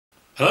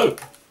Hello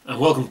and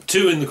welcome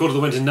to In the Court of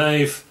the Wenton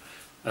Knave.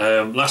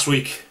 Last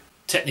week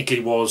technically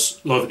was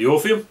live at the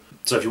Orpheum,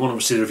 so if you want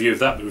to see the review of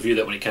that, we reviewed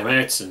that when it came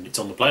out and it's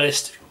on the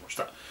playlist if you want to watch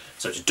that.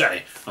 So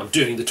today I'm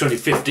doing the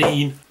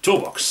 2015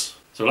 tour box.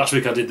 So last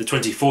week I did the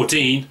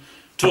 2014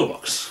 tour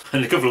box,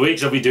 and in a couple of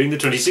weeks I'll be doing the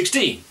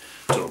 2016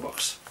 tour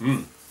box.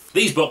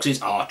 These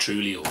boxes are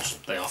truly awesome,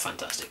 they are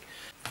fantastic.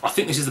 I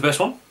think this is the best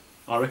one,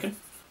 I reckon.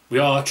 We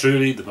are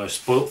truly the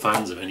most spoilt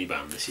fans of any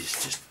band. This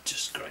is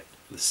just great.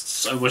 There's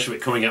so much of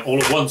it coming out all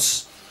at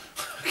once.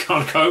 I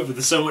can't cope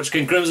with so much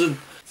King Crimson.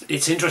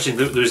 It's interesting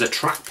that there is a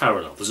track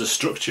parallel. There's a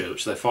structure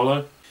which they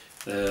follow.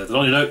 The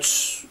liner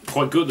notes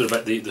quite good. They're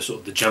about the sort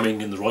of the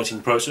jamming and the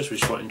writing process,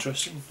 which is quite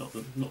interesting.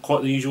 Not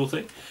quite the usual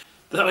thing.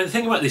 But I mean, the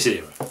thing about this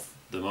era,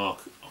 the Mark,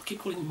 I keep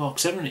calling it Mark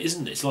 7, it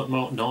isn't. It's like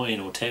Mark 9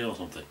 or 10 or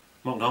something.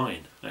 Mark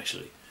 9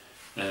 actually.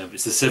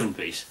 It's the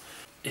 7-piece.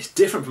 It's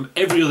different from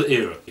every other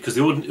era because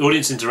the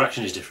audience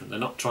interaction is different. They're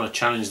not trying to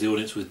challenge the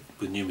audience with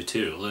new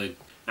material. They're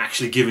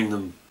actually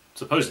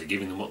supposedly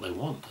giving them what they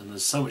want, and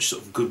there's so much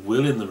sort of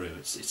goodwill in the room.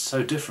 It's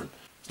so different.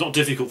 It's not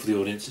difficult for the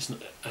audience. It's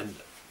not, and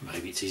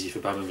maybe it's easy for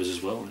band members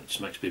as well. And it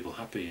just makes people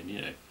happy. And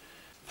you know,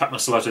 Pat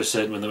Mastelotto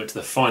said when they went to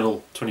the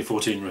final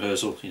 2014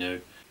 rehearsal, you know,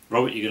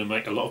 Robert, you're going to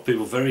make a lot of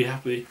people very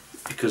happy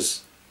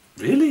because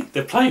really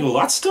they're playing all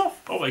that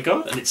stuff. Oh my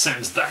god, and it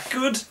sounds that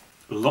good.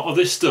 A lot of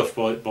this stuff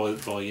by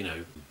you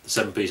know, the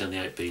 7-piece and the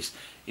 8-piece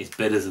is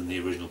better than the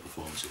original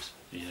performances.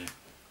 You know,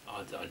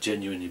 I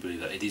genuinely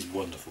believe that. It is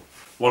wonderful.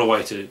 What a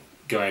way to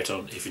go out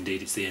on, if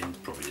indeed it's the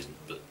end. Probably isn't,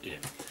 but you know,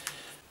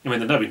 I mean,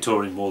 they've now been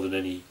touring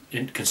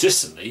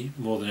consistently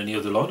more than any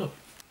other lineup,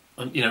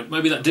 and you know,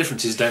 maybe that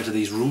difference is down to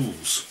these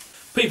rules.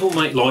 People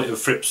make light of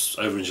Fripp's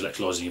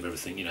over-intellectualising of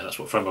everything. You know, that's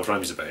what Frame by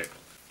Frame is about.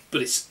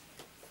 But it's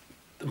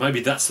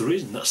maybe that's the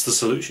reason. That's the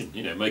solution.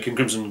 You know, making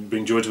Crimson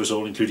bring joy to us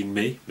all, including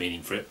me,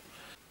 meaning Fripp.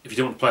 If you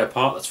don't want to play a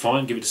part, that's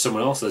fine. Give it to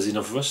someone else. There's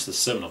enough of us. There's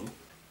 7 of them.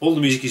 All the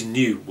music is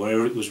new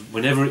whenever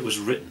it was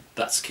written.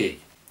 That's key.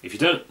 If you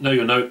don't know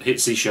your note,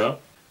 hit C sharp.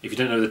 If you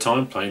don't know the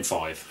time, play in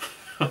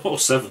 5 or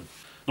 7.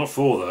 Not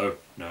 4 though.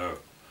 No.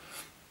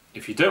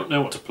 If you don't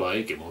know what to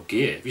play, get more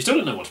gear. If you still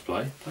don't know what to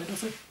play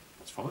nothing.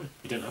 That's fine.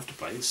 You don't have to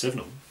play. There's 7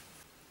 of them.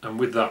 And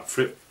with that,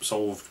 Fripp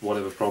solved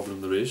whatever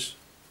problem there is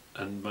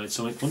and made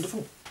something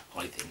wonderful,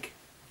 I think.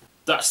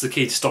 That's the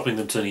key to stopping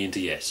them turning into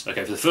Yes.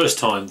 Okay, for the first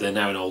time, they're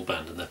now an old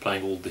band and they're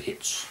playing all the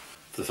hits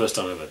for the first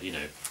time ever, you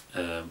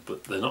know.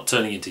 But they're not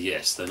turning into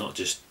Yes. They're not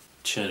just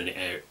churning it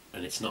out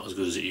and it's not as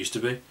good as it used to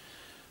be.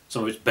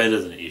 Some of it's better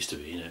than it used to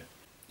be, you know.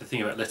 The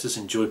thing about let us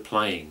enjoy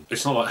playing.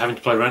 It's not like having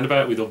to play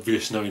roundabout with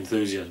obvious no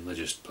enthusiasm. They're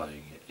just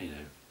playing it, you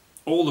know.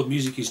 All the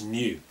music is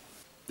new.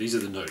 These are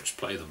the notes.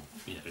 Play them.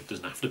 You know, it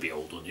doesn't have to be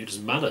old on you. It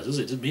doesn't matter, does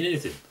it? It doesn't mean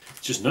anything.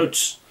 It's just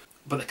notes.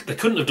 But they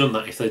couldn't have done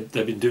that if they've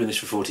been doing this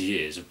for 40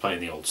 years and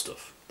playing the old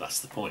stuff. That's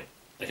the point.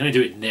 They can only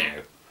do it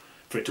now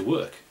for it to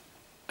work.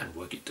 And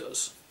work it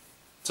does.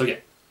 So yeah,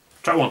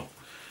 track 1.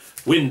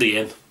 Wind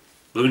again.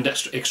 The Wind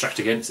Extract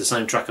again. It's the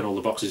same track on all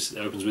the boxes it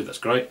opens with. That's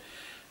great.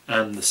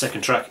 And the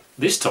second track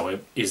this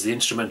time is the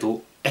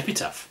instrumental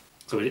Epitaph.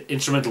 So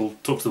instrumental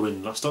Talk to the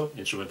Wind last time,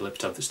 instrumental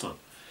Epitaph this time.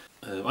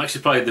 I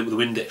actually played the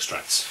Wind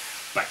Extracts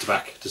back to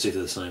back to see if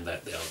they're the same. They are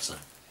the same.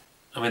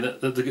 I mean,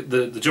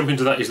 the jump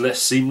into that is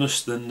less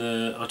seamless than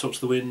I Talk to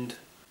the Wind.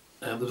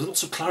 There's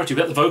lots of clarity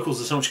about the vocals.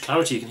 There's so much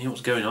clarity you can hear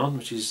what's going on,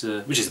 which is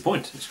the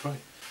point. It's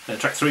great.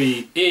 Track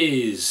 3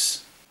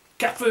 is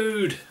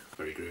Catfood.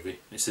 Very groovy.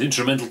 It's the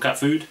instrumental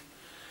Catfood.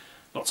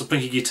 Lots of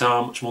plinky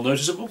guitar, much more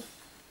noticeable.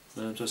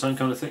 So same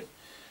kind of thing.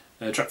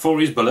 Track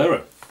 4 is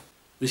Bolero.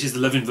 This is the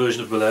Levin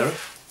version of Bolero,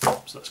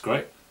 so that's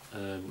great,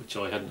 which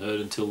I hadn't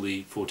heard until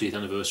the 40th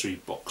anniversary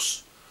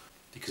box,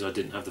 because I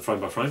didn't have the Frame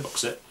by Frame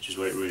box set, which is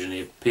where it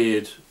originally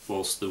appeared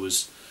whilst there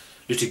was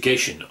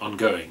litigation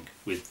ongoing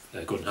with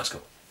Gordon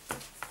Haskell.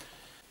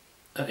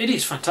 It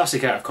is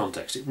fantastic out of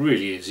context, it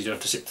really is. You don't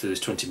have to sit through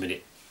this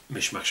 20-minute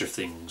mishmash of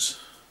things.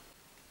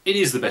 It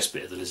is the best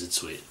bit of the Lizard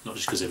Suite, not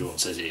just because everyone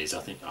says it is.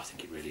 I think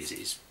it really is. It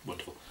is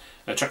wonderful.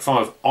 Track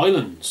 5,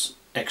 Islands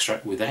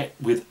Extract with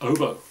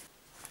Oboe.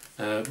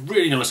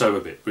 Really nice oboe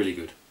bit, really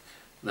good.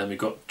 Then we've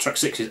got track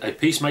 6 is A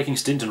Peacemaking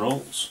Stint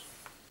Unrolls.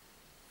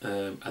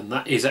 And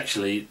that is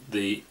actually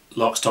the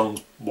Lark's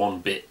Tongues 1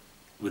 bit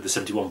with the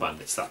 71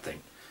 band. It's that thing,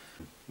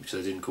 which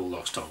they didn't call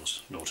Lark's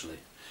Tongues, naughtily.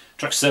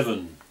 Track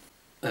 7,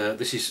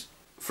 this is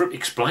Fripp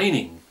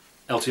explaining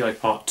LTIA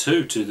Part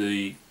 2 to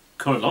the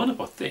current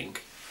lineup, I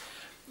think.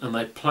 And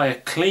they play a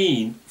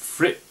clean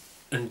Fripp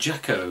and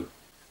Jacko,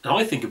 and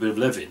I think a bit of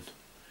Levin,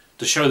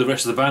 to show the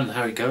rest of the band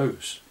how it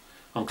goes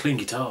on clean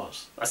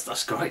guitars.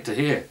 That's great to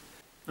hear.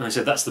 And they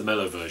said that's the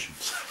mellow version.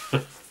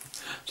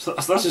 So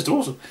that's just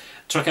awesome.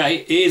 Track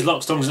 8 is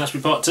Lark's Tongues and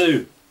Asbury Part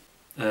 2.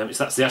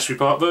 That's the Asbury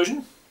Part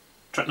version.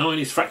 Track 9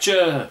 is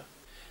Fracture.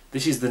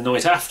 This is the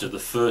night after the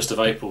 1st of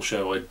April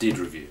show I did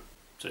review.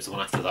 So it's the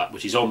one after that,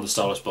 which is on the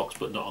Starless box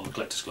but not on the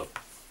Collector's Club.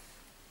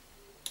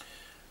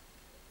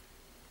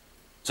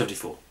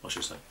 74, I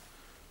should say.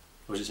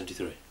 Or is it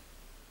 73?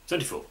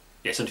 74.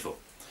 Yeah, 74.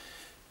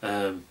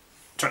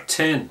 Track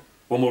 10,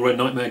 One More Red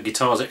Nightmare,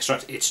 Guitars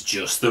Extract. It's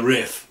just the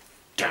riff.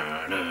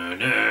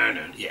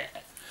 Yeah.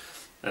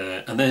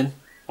 And then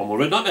One More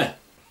Red Nightmare.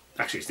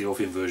 Actually, it's the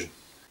Orpheum version.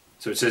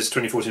 So it says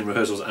 2014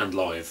 rehearsals and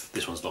live.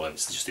 This one's live,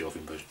 it's just the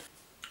Orpheum version.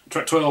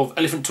 Track 12,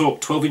 Elephant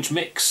Talk 12-inch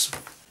mix.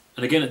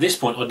 And again, at this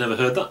point, I'd never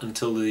heard that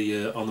until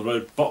the On the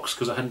Road box,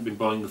 because I hadn't been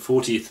buying the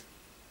 40th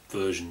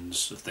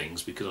versions of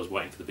things because I was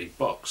waiting for the big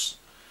box.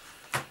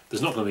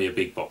 There's not going to be a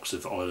big box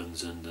of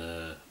Islands and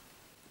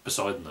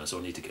Poseidon though, so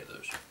I need to get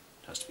those.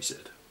 It has to be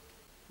said.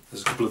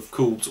 There's a couple of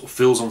cool sort of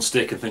fills on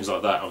stick and things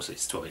like that. Obviously,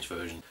 it's a 12-inch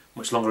version.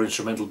 Much longer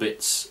instrumental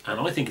bits, and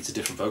I think it's a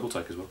different vocal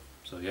take as well.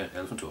 So yeah,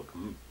 Elephant Talk.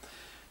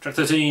 Track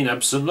 13,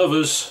 Absent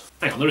Lovers.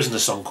 Hang on, there isn't a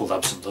song called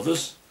Absent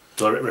Lovers.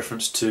 Direct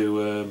reference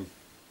to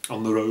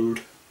On the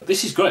Road.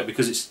 This is great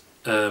because it's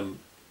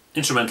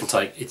instrumental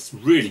take. It's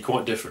really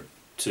quite different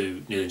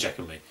to Neil and Jack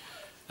and Me.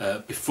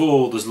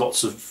 Before, there's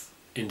lots of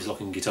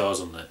interlocking guitars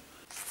on there.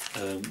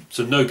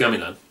 So no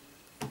gamelan,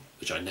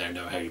 which I now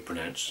know how you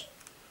pronounce,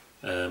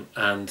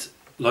 and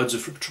loads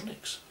of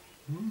Fripatronics.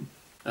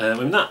 I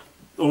mean, that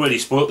already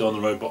spoilt the On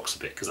the Road box a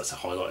bit because that's a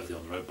highlight of the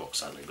On the Road box,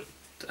 sadly.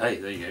 But hey,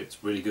 there you go.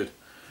 It's really good.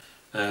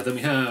 Then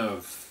we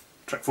have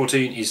track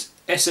 14 is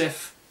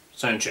SF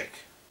Soundcheck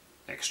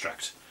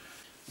Extract.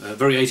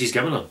 Very 80s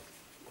gamelan,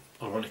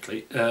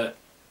 ironically.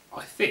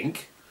 I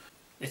think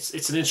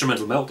it's an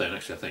instrumental meltdown,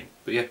 actually, I think.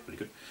 But yeah, pretty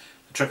good.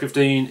 Track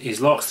 15 is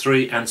Larks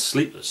 3 and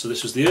Sleepless. So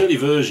this was the early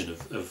version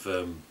of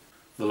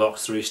the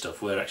Larks 3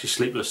 stuff, where actually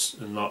Sleepless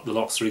and the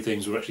Larks 3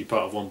 things were actually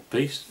part of one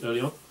piece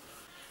early on.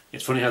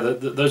 It's funny how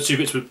those two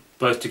bits were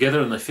both together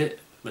and they fit.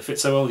 They fit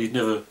so well you'd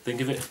never think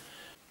of it.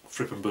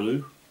 Fripp and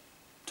Baloo,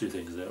 two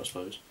things there, I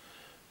suppose,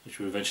 which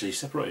were eventually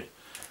separated.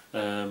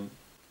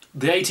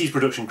 The 80s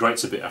production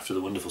grates a bit after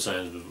the wonderful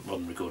sound of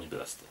modern recording, but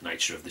that's the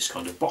nature of this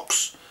kind of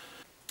box.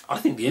 I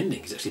think the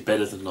ending is actually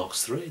better than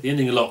Larks 3. The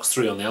ending of Larks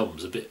 3 on the album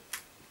is a bit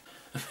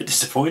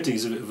disappointing,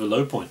 it's a bit of a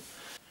low point.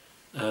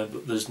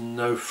 But there's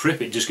no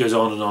Fripp, it just goes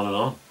on and on and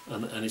on,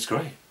 and it's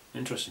great,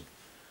 interesting.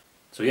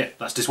 So yeah,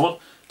 that's this one.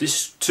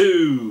 This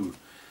 2,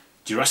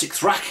 Jurassic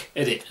Thrack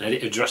edit, an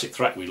edit of Jurassic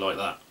Thrack, we like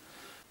that.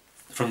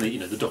 From the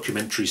the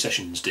documentary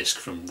sessions disc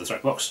from the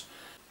Thrack box,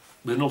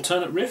 with an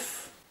alternate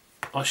riff.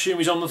 I assume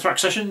he's on the Thrack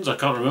sessions, I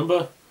can't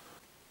remember.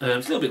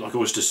 It's a little bit like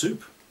Oyster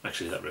Soup,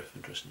 actually, that riff,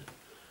 interesting.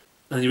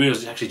 And then you realise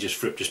it's actually just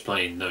Fripp just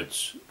playing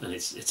notes, and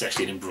it's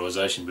actually an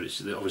improvisation, but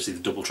it's obviously the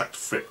double-tracked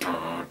Fripp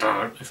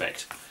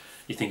effect.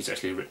 You think it's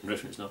actually a written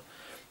riff, and it's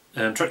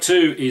not. Track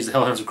 2 is the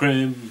Hellhounds of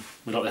Crim.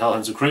 We like the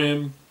Hellhounds of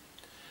Crim.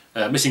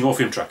 Missing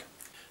Orpheum track.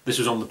 This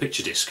was on the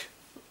picture disc,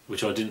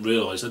 which I didn't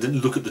realise. I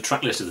didn't look at the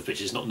track list of the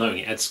pictures, not knowing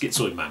it had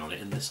Schizoid Man on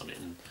it and this on it,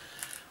 and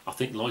I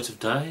think Light of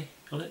Day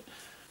on it,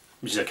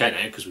 which is okay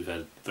now because we've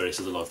had various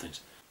other live things.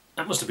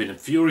 That must have been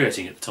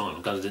infuriating at the time.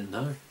 I'm glad I didn't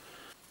know.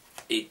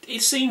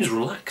 It seems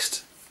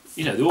relaxed.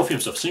 The Orpheum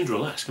stuff seems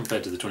relaxed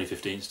compared to the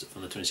 2015 stuff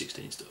and the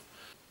 2016 stuff.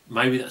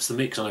 Maybe that's the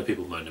mix. I know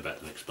people moan about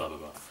the mix, blah blah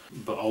blah.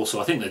 But also,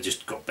 I think they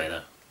just got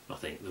better. I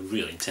think the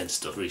real intense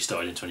stuff really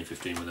started in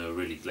 2015 when they were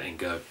really letting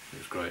go. It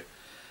was great.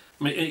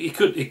 I mean,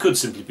 it could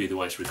simply be the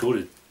way it's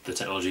recorded, the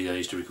technology they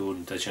used to record,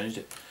 and they changed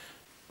it.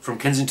 From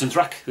Kensington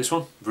Thrack, this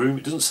one, Vroom.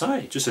 It doesn't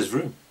say, it just says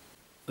Vroom,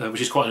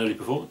 which is quite an early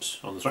performance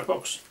on the Thrack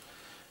box.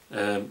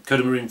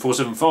 Coda Marine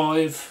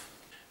 475.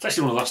 It's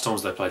actually one of the last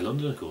times they played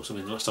London, of course. I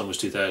mean, the last time was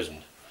 2000.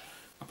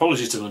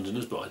 Apologies to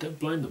Londoners, but I don't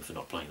blame them for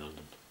not playing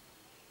London.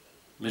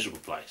 Miserable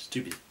place,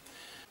 too busy.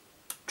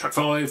 Track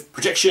 5,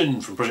 Projection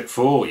from Project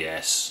 4,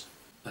 yes.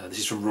 This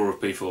is from Roar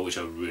of P4, which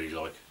I really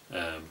like.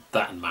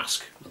 That and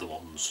Mask are the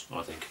ones,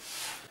 I think.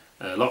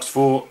 Larks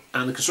 4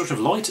 and The Construction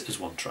of Light is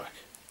one track.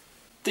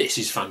 This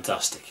is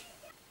fantastic.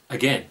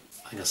 Again,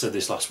 I think I said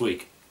this last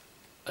week,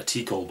 a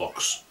T-Call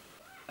box,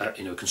 a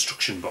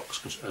construction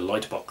box, a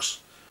light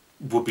box,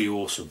 would be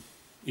awesome.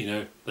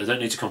 They don't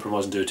need to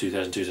compromise and do a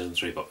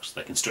 2000-2003 box.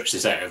 They can stretch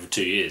this out over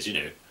 2 years,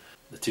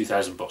 The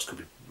 2000 box could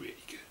be really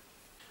good.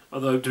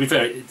 Although, to be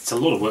fair, it's a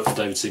lot of work for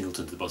David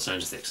Singleton to the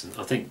sound effects, and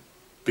I think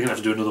they're going to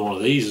have to do another one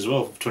of these as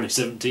well for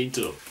 2017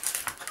 tour.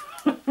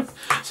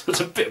 So it's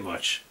a bit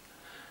much.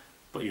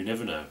 But you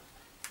never know.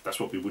 That's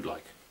what we would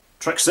like.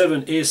 Track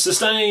 7 is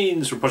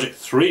Sustains, from Project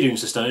 3 doing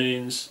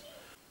Sustains.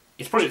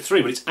 It's Project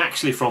 3, but it's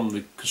actually from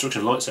the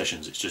Construction of Light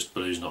sessions, it's just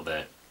Baloo's not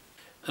there.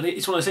 And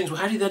it's one of those things,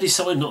 well, how did they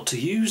decide not to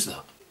use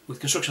that? With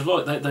Construction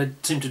of Light, they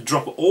seem to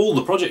drop all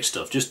the project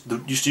stuff, just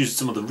use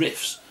some of the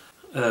riffs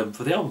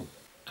for the album.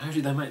 How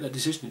did they make that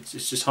decision?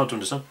 It's just hard to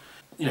understand.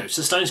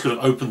 Sustains could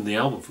have opened the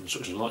album from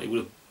Construction of Light, it would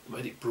have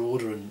made it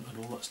broader and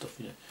all that stuff,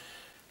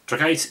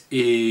 Track 8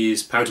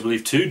 is Power to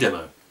Believe 2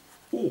 demo.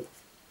 Ooh.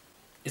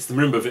 It's the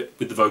marimba bit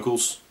with the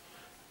vocals.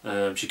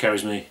 She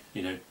Carries Me,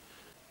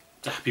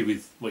 happy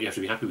with what you have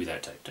to be happy with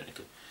outtake,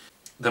 technically.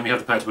 Then we have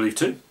the Power to Believe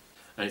 2,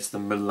 and it's the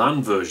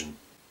Milan version.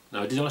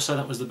 Now, did I say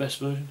that was the best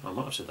version? I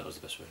might have said that was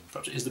the best version.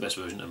 Perhaps it is the best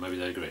version, and maybe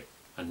they agree.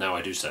 And now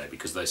I do say it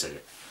because they said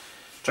it.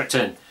 Track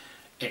 10,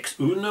 Ex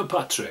Una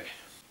Patre,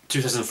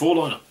 2004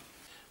 lineup.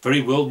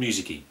 Very world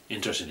music-y,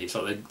 interestingly. It's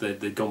like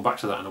they'd gone back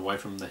to that and away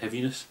from the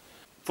heaviness.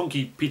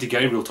 Funky Peter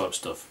Gabriel type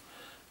stuff.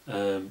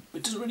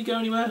 It doesn't really go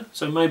anywhere,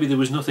 so maybe there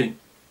was nothing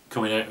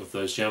coming out of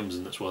those jams,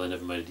 and that's why they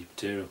never made any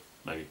material,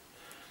 maybe.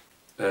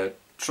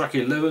 Track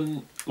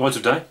 11, Light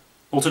of Day.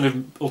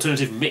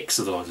 Alternative mix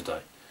of the Light of Day.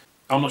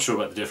 I'm not sure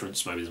about the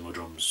difference, maybe there's more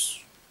drums,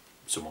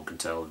 someone can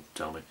tell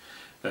me.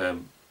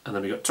 And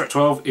then we got track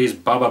 12 is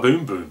Baba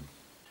Boom Boom.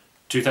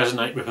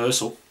 2008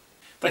 Rehearsal.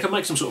 They could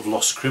make some sort of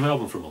Lost Crim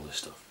album from all this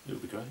stuff, it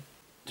would be great.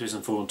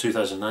 2004 and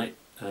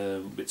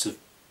 2008, bits of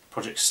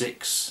Project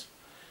 6.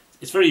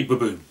 It's very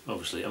baboon,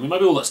 obviously. I mean,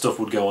 maybe all that stuff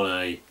would go on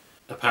a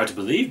Power to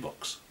Believe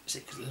box. You see,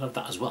 because they'd have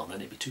that as well, and then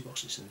it'd be 2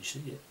 boxes, and you see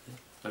it. Yeah,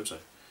 I hope so.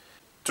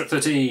 Track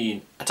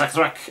 13, Attack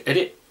Thrack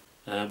Edit.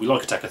 We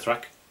like Attack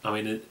Thrack. I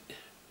mean,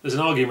 there's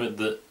an argument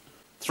that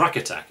Thrack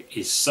Attack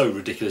is so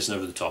ridiculous and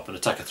over the top, and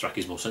Attack Thrack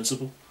is more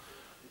sensible.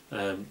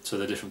 So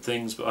they're different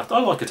things, but I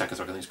like Attack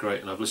Thrack, I think it's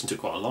great, and I've listened to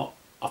it quite a lot.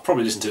 I've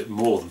probably listened to it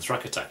more than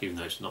Thrack Attack, even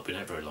though it's not been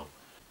out very long.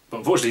 But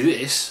unfortunately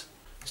it's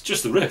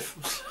just the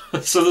riff.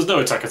 So there's no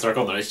Attack Thrack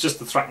on there, it's just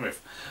the Thrack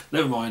riff.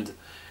 Never mind.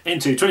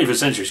 Into 21st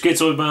Century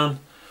Schizoid Man.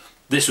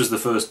 This was the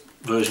first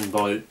version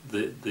by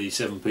the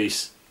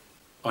 7-piece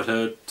I'd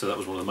heard, so that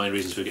was one of the main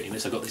reasons for getting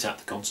this. I got this at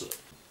the concert.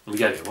 And we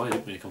gave it away,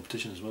 didn't we, in a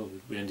competition as well.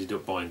 We ended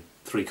up buying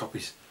 3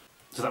 copies.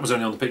 So that was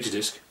only on the picture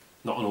disc,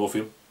 not on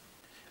Orpheum.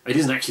 It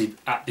isn't actually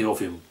at the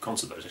Orpheum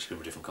concert though, it's actually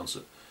from a different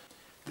concert.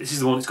 This is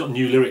the one, it's got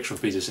new lyrics from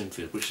Peter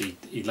Sinfield, which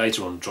he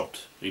later on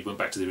dropped. He went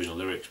back to the original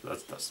lyrics,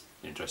 but that's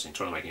interesting,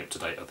 trying to make it up to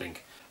date, I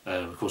think.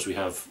 Of course we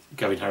have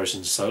Gavin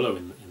Harrison's solo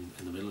in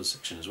the middle of the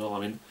section as well. I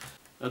mean,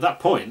 at that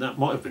point, that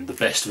might have been the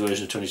best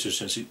version of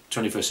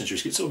 21st Century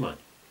Schizoid Man.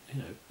 You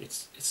know,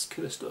 it's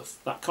killer stuff.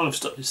 That kind of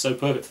stuff is so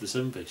perfect for the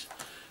 7-piece.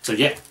 So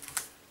yeah,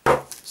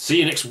 see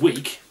you next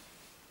week.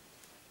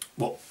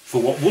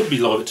 For what would be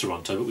live at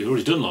Toronto, but we've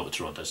already done live at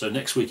Toronto. So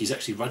next week is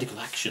actually Radical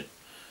Action,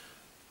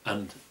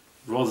 and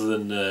rather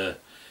than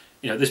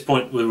you know, at this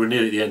point we're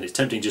nearly at the end, it's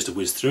tempting just to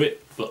whiz through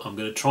it, but I'm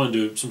going to try and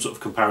do some sort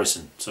of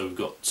comparison. So we've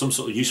got some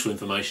sort of useful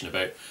information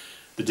about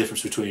the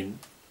difference between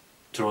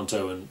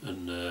Toronto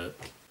and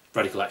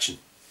Radical Action.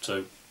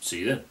 So see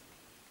you then.